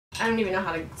I don't even know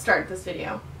how to start this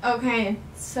video. Okay,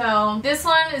 so this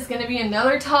one is gonna be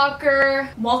another talker.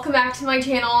 Welcome back to my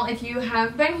channel if you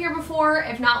have been here before.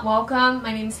 If not, welcome.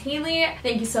 My name is Haley.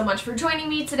 Thank you so much for joining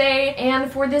me today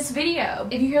and for this video.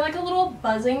 If you hear like a little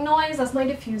buzzing noise, that's my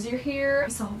diffuser here,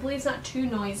 so hopefully it's not too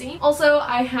noisy. Also,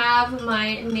 I have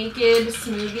my naked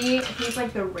smoothie. I think it's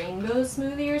like the rainbow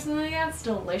smoothie or something like that. It's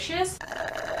delicious.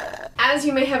 As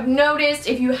you may have noticed,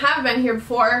 if you have been here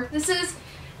before, this is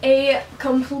a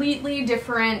completely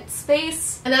different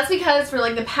space, and that's because for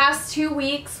like the past 2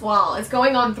 weeks, well, it's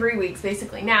going on 3 weeks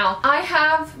basically now, I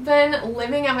have been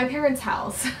living at my parents'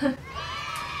 house.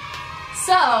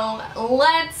 So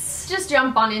let's just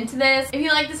jump on into this. If you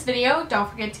like this video, don't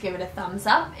forget to give it a thumbs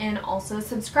up and also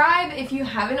subscribe if you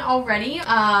haven't already.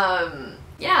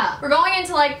 Yeah, we're going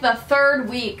into like the 3rd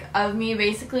week of me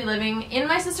basically living in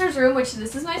my sister's room, which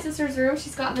this is my sister's room.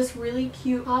 She's got this really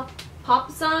cute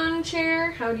Papasan chair.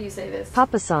 How do you say this?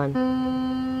 Papasan.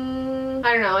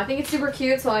 I don't know. I think it's super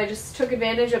cute, so I just took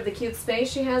advantage of the cute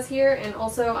space she has here. And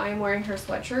also, I'm wearing her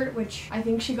sweatshirt, which I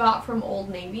think she got from Old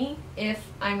Navy, if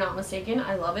I'm not mistaken.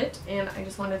 I love it, and I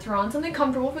just wanted to throw on something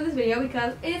comfortable for this video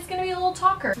because it's gonna be a little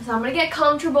talker. So I'm gonna get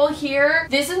comfortable here.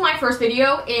 This is my first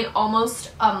video in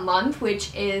almost a month,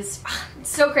 which is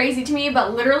so crazy to me,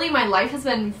 but literally my life has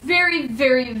been very,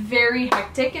 very, very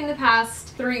hectic in the past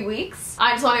 3 weeks.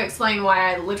 I just want to explain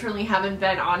why I literally haven't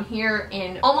been on here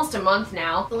in almost a month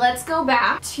now. Let's go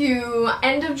back to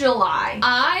end of July.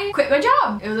 I quit my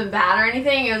job. It wasn't bad or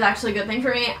anything. It was actually a good thing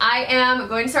for me. I am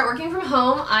going to start working from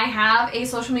home. I have a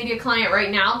social media client right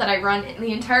now that I run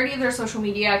the entirety of their social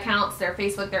media accounts, their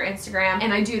Facebook, their Instagram,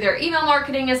 and I do their email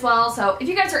marketing as well. So if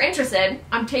you guys are interested,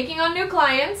 I'm taking on new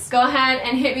clients. Go ahead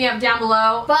and hit me up down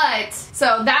below. But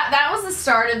so that was the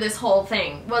start of this whole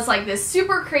thing. Was like this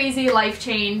super crazy life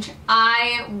change.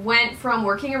 I went from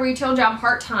working a retail job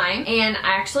part-time, and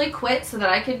I actually quit so that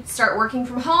I could start working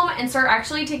from home and start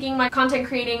actually taking my content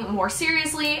creating more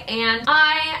seriously. And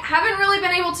I haven't really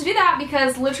been able to do that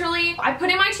because literally I put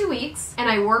in my 2 weeks and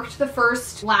I worked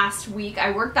last week.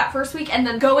 I worked that first week, and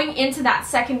then going into that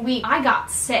second week, I got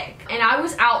sick and I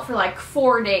was out for like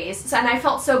 4 days. And I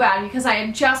felt so bad because I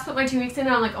had just put my 2 weeks in,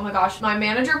 and I'm like, oh my gosh, my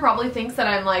manager probably thinks that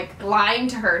I'm like lying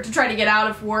to her to try to get out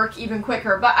of work even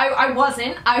quicker, but I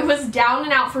wasn't. I was down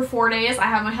and out for 4 days. I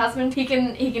have my husband, he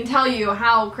can tell you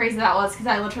how crazy that was because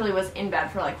I literally was in bed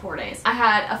for like 4 days. I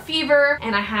had a fever,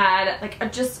 and I had like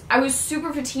I was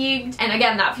super fatigued, and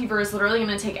again, that fever is literally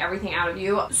gonna take everything out of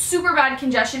you. Super bad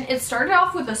congestion. It started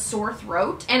off with a sore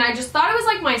throat, and I just thought it was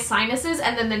like my sinuses,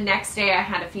 and then the next day I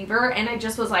had a fever, and I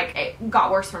just was like, it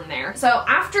got worse from there. So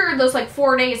after those like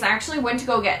 4 days, I actually went to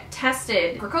go get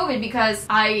tested for COVID because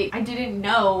I didn't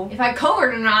know if I had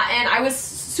COVID or not, and I was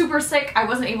super sick. I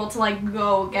wasn't able to like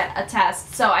go get a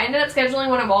test, so I ended up scheduling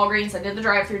one at Walgreens. I did the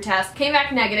drive-through test, came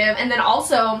back negative, and then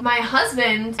also my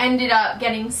husband ended up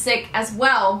getting sick as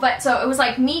well. But so it was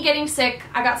like me getting sick.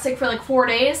 I got sick for like 4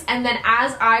 days, and then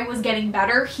as I was getting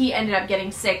better, he ended up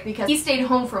getting sick because he stayed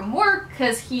home from work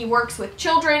because he works with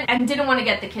children and didn't want to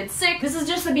get the kids sick. This is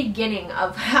just the beginning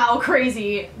of how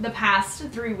crazy the past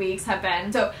 3 weeks have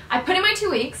been. So I put in my 2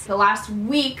 weeks. The last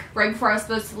week, right before I was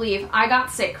supposed to leave, I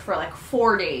got sick for like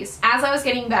 4 days. As I was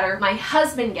getting better, my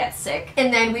husband gets sick,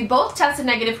 and then we both tested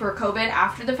negative for COVID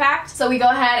after the fact. So we go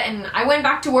ahead and I went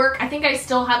back to work. I think I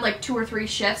still had like 2 or 3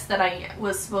 shifts that I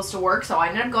was supposed to work, so I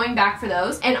ended up going back for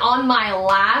those. And on my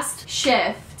last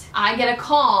shift, I get a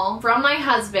call from my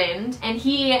husband, and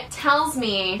he tells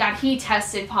me that he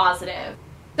tested positive.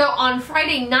 So on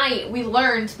Friday night, we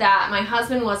learned that my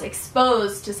husband was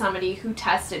exposed to somebody who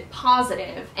tested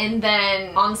positive. And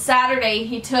then on Saturday,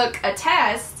 he took a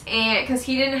test, and because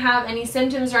he didn't have any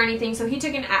symptoms or anything, so he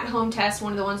took an at-home test,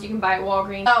 one of the ones you can buy at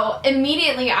Walgreens. So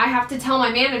immediately I have to tell my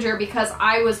manager, because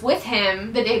I was with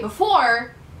him the day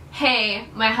before, hey,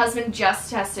 my husband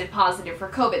just tested positive for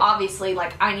COVID. Obviously,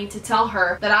 like, I need to tell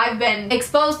her that I've been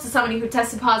exposed to somebody who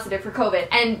tested positive for COVID.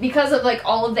 And because of like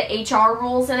all of the HR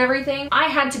rules and everything, I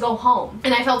had to go home.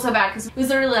 And I felt so bad because it was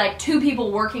literally like 2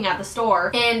 people working at the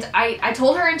store. And I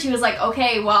told her, and she was like,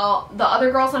 okay, well, the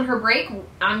other girl's on her break.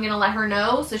 I'm gonna let her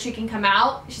know so she can come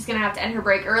out. She's gonna have to end her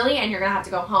break early, and you're gonna have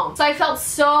to go home. So I felt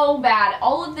so bad.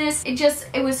 All of this,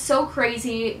 it was so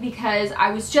crazy because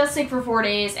I was just sick for 4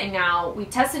 days, and now we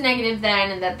tested negative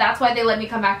then, and that's why they let me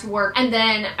come back to work. And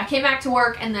then I came back to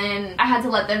work, and then I had to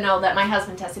let them know that my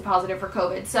husband tested positive for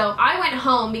COVID. So I went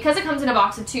home because it comes in a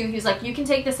box of 2. He was like, you can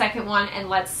take the second one and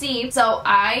let's see. So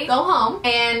I go home,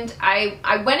 and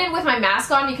I went in with my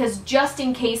mask on because just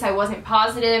in case I wasn't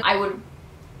positive, I would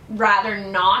rather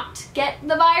not get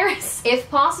the virus if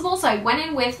possible. So I went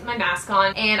in with my mask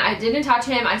on and I didn't touch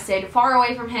him. I stayed far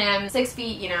away from him, 6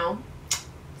 feet, you know,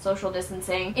 social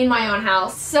distancing in my own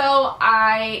house. So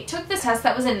I took the test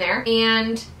that was in there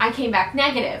and I came back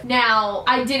negative. Now,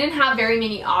 I didn't have very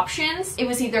many options. It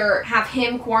was either have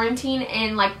him quarantine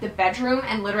in like the bedroom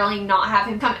and literally not have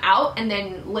him come out and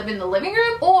then live in the living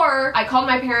room, or I called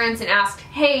my parents and asked,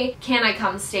 hey, can I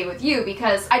come stay with you?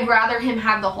 Because I'd rather him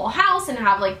have the whole house and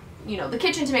have like, you know, the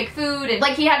kitchen to make food, and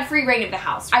like he had free reign of the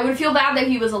house. I would feel bad that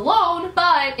he was alone,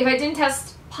 but if I didn't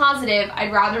test positive,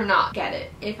 I'd rather not get it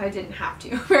if I didn't have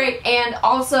to, right? And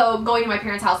also going to my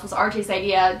parents' house was RJ's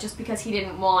idea just because he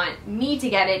didn't want me to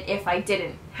get it if I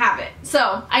didn't have it.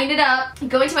 So I ended up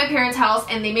going to my parents' house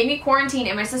and they made me quarantine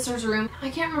in my sister's room. I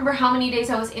can't remember how many days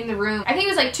I was in the room. I think it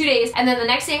was like 2 days, and then the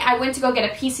next day I went to go get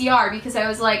a PCR because I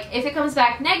was like, if it comes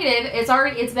back negative,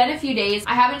 it's been a few days.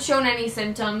 I haven't shown any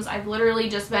symptoms. I've literally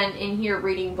just been in here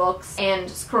reading books and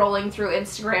scrolling through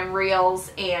Instagram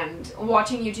reels and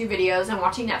watching YouTube videos and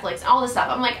watching Netflix, all this stuff.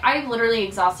 I'm like, I've literally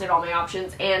exhausted all my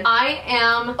options and I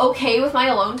am okay with my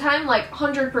alone time, like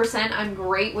 100%. I'm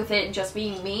great with it just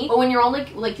being me. But when you're only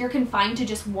like you're confined to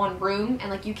just one room and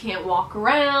like you can't walk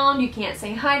around, you can't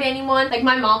say hi to anyone. Like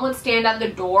my mom would stand at the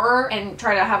door and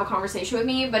try to have a conversation with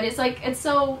me, but it's like, it's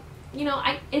so, you know,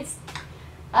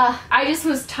 I just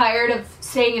was tired of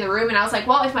staying in the room, and I was like,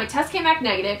 well, if my test came back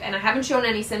negative and I haven't shown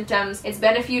any symptoms, it's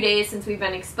been a few days since we've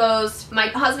been exposed. My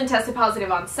husband tested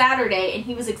positive on Saturday and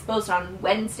he was exposed on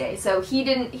Wednesday, so he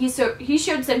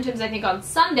showed symptoms I think on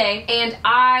Sunday, and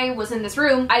I was in this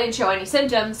room, I didn't show any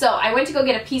symptoms. So I went to go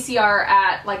get a PCR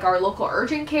at like our local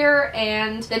urgent care,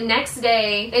 and the next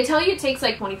day, they tell you it takes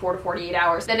like 24 to 48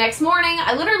 hours. The next morning,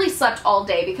 I literally slept all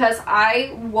day because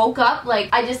I woke up like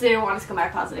I just didn't want to come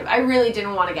back positive. I really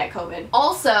didn't want to get COVID.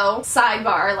 Also, sidebar,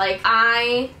 like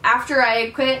after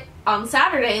I quit on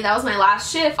Saturday, that was my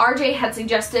last shift, RJ had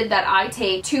suggested that I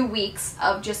take 2 weeks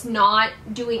of just not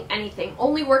doing anything,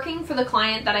 only working for the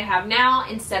client that I have now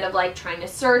instead of like trying to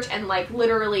search and like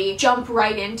literally jump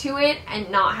right into it and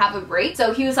not have a break.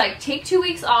 So he was like, take 2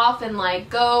 weeks off and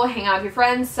like go hang out with your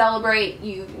friends, celebrate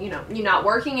you know, you're not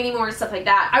working anymore, stuff like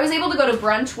that. I was able to go to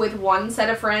brunch with one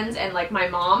set of friends, and like my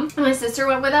mom and my sister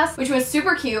went with us, which was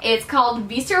super cute. It's called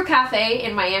Bistro Cafe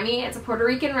in Miami. It's a Puerto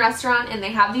Rican restaurant and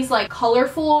they have these like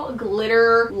colorful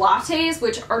glitter lattes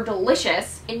which are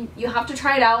delicious, and you have to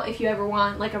try it out if you ever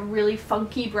want like a really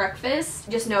funky breakfast.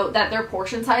 Just note that their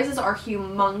portion sizes are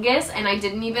humongous, and I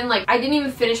didn't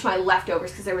even finish my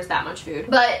leftovers because there was that much food.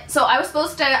 But so I was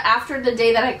supposed to, after the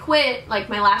day that I quit, like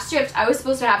my last shift, I was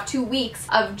supposed to have 2 weeks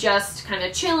of just kind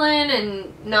of chilling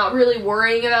and not really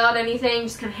worrying about anything,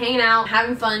 just kind of hanging out,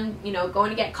 having fun, you know, going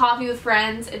to get coffee with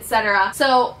friends, etc.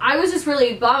 So I was just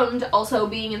really bummed also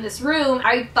being in this room.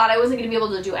 I thought I wasn't going to be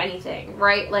able to do anything,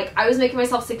 right? Like I was making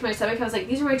myself sick to my stomach. I was like,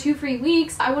 these are my 2 free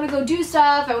weeks. I want to go do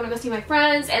stuff. I want to go see my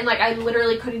friends. And like I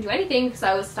literally couldn't do anything because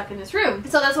I was stuck in this room.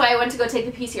 So that's why I went to go take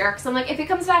the PCR, because I'm like, if it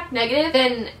comes back negative,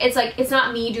 then it's like, it's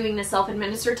not me doing the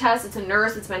self-administered test. It's a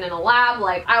nurse. It's been in a lab.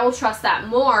 Like I will trust that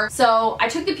more. So I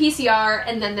took the PCR,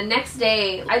 and then the next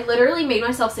day I literally made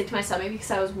myself sick to my stomach because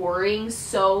I was worrying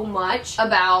so much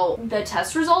about the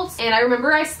test results. And I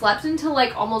remember I slept until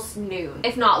like almost noon,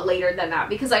 if not later than that,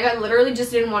 because like I literally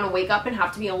just didn't want to wake up and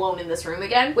have to be alone in this room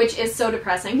again, which is so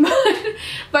depressing,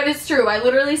 but it's true. I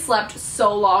literally slept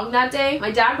so long that day.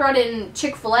 My dad brought in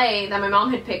Chick-fil-A that my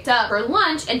mom had picked up for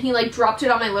lunch, and he like dropped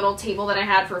it on my little table that I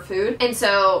had for food. And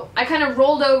so I kind of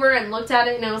rolled over and looked at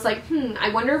it, and I was like, I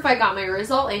wonder if I got my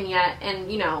result in yet.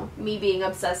 And you know, me being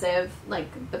obsessive, like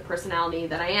the personality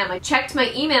that I am, I checked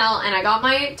my email and I got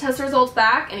my test results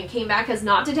back, and it came back as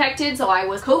not detected. So I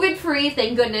was COVID free,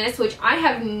 thank goodness, which I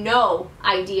have no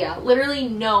idea, literally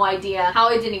no idea how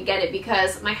I didn't get it,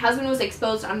 because my husband was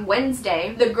exposed on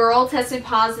Wednesday. The girl tested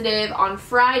positive on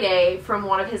Friday from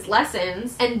one of his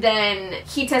lessons, and then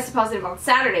he tested positive on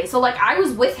Saturday. So like I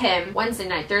was with him Wednesday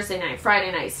night, Thursday night,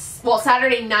 Friday night. Well,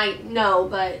 Saturday night, no,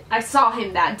 but I saw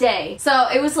him that day. So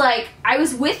it was like I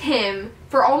was with him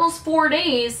for almost 4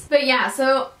 days. But yeah,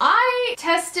 so I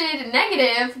tested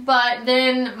negative, but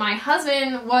then my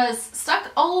husband was stuck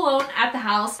all alone at the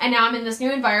house, and now I'm in this new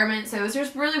environment, so it was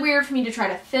just really weird for me to try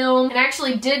to film. And I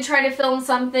actually did try to film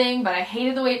something, but I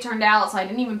hated the way it turned out, so I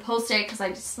didn't even post it,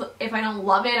 because if I don't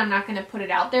love it, I'm not gonna put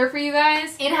it out there for you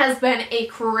guys. It has been a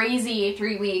crazy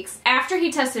 3 weeks. After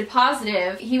he tested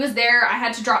positive, he was there, I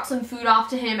had to drop some food off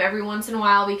to him every once in a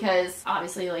while because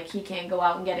obviously like he can't go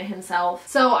out and get it himself.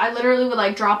 So I literally would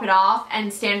like drop it off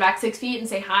and stand back 6 feet and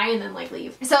say hi and then like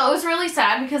leave. So it was really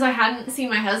sad because I hadn't seen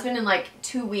my husband in like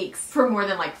 2 weeks for more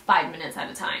than like 5 minutes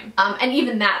at a time. And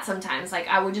even that sometimes, like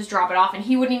I would just drop it off and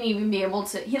he wouldn't even be able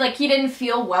to, he didn't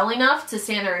feel well enough to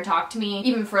stand there and talk to me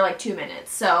even for like 2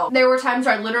 minutes. So there were times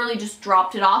where I literally just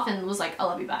dropped it off and was like, I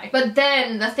love you, bye. But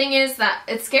then the thing is that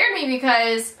it scared me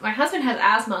because my husband has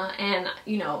asthma and,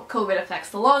 you know, COVID affects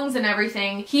the lungs and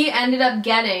everything. He ended up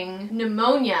getting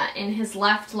pneumonia in his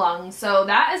left lung. So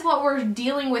that is what we're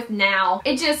dealing with now.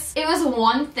 It was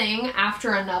one thing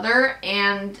after another,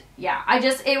 and yeah,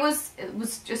 it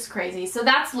was just crazy. So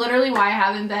that's literally why I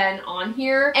haven't been on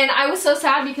here. And I was so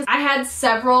sad because I had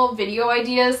several video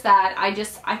ideas that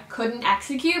I couldn't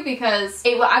execute because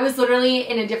I was literally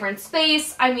in a different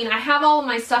space. I mean, I have all of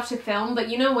my stuff to film, but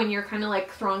you know when you're kind of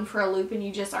like thrown for a loop and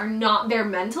you just are not there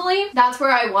mentally? That's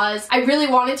where I was. I really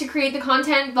wanted to create the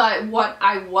content, but what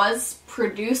I was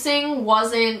producing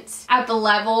wasn't at the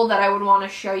level that I would want to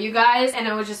show you guys, and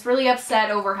I was just really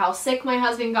upset over how sick my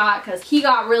husband got because he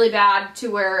got really bad to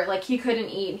where like he couldn't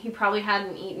eat. He probably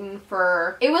hadn't eaten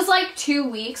for, it was like 2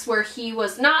 weeks where he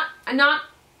was not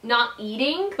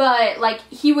eating, but like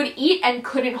he would eat and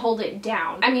couldn't hold it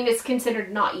down. I mean, it's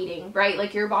considered not eating, right?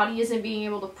 Like your body isn't being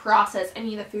able to process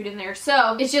any of the food in there.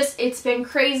 So it's been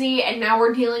crazy, and now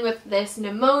we're dealing with this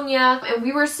pneumonia. And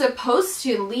we were supposed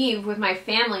to leave with my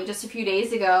family just a few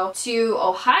days ago to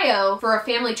Ohio for a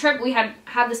family trip. We had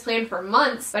this plan for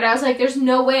months, but I was like, there's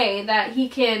no way that he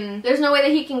can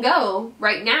go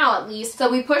right now, at least.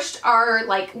 So we pushed our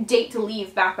like date to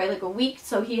leave back by like a week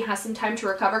so he has some time to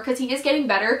recover because he is getting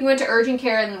better. He went to urgent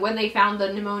care, and when they found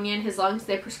the pneumonia in his lungs,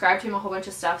 they prescribed him a whole bunch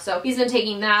of stuff. So he's been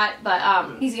taking that,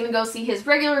 but he's gonna go see his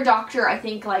regular doctor, I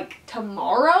think like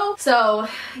tomorrow. So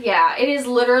yeah, it has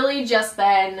literally just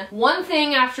been one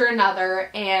thing after another,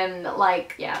 and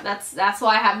like, yeah, that's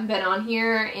why I haven't been on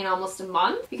here in almost a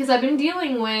month, because I've been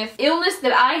dealing with illness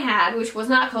that I had, which was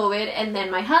not COVID, and then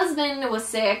my husband was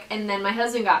sick, and then my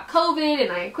husband got COVID,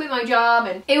 and I quit my job,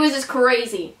 and it was just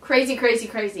crazy.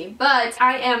 But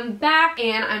I am back,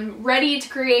 and I'm ready to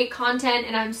create content,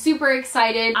 and I'm super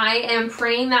excited. I am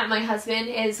praying that my husband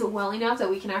is well enough that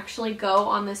we can actually go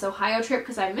on this Ohio trip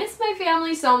because I miss my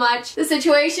family so much. The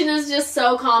situation is just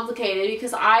so complicated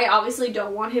because I obviously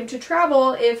don't want him to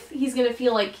travel if he's gonna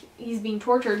feel like he's being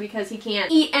tortured because he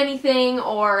can't eat anything,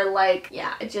 or like,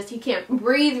 yeah, it's just he can't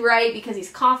breathe right because he's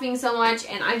coughing so much,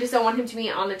 and I just don't want him to be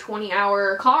on a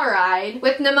 20-hour car ride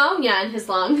with pneumonia in his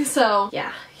lungs. So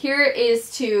yeah, here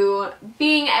is to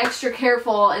being extra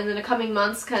careful in the coming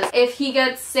months, because if he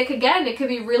gets sick again, it could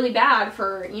be really bad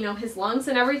for, you know, his lungs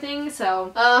and everything.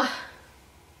 So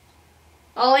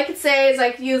all I could say is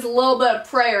I could use a little bit of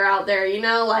prayer out there, you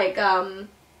know, like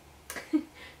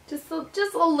just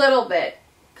a little bit,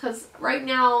 because right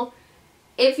now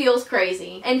it feels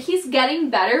crazy. And he's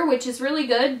getting better, which is really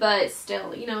good, but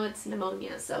still, you know, it's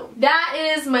pneumonia. So that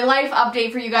is my life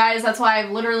update for you guys. That's why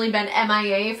I've literally been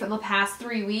MIA for the past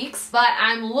 3 weeks. But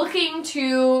I'm looking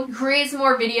to create some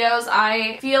more videos.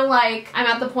 I feel like I'm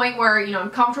at the point where, you know,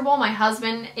 I'm comfortable. My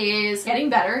husband is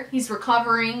getting better. He's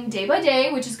recovering day by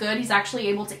day, which is good. He's actually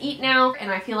able to eat now.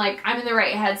 And I feel like I'm in the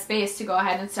right headspace to go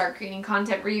ahead and start creating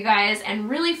content for you guys and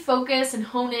really focus and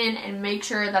hone in and make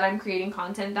sure that I'm creating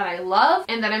content that I love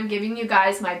and that I'm giving you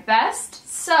guys my best.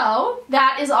 So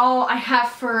that is all I have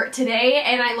for today,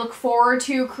 and I look forward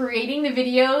to creating the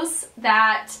videos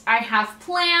that I have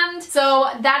planned. So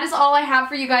that is all I have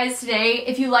for you guys today.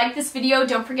 If you like this video,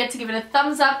 don't forget to give it a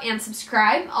thumbs up and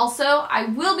subscribe. Also, I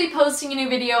will be posting a new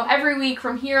video every week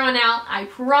from here on out, I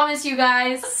promise you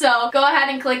guys. So go ahead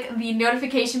and click the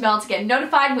notification bell to get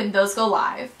notified when those go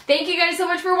live. Thank you guys so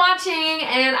much for watching,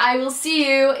 and I will see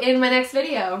you in my next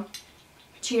video.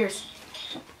 Cheers.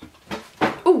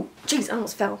 Ooh, jeez, I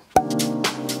almost fell.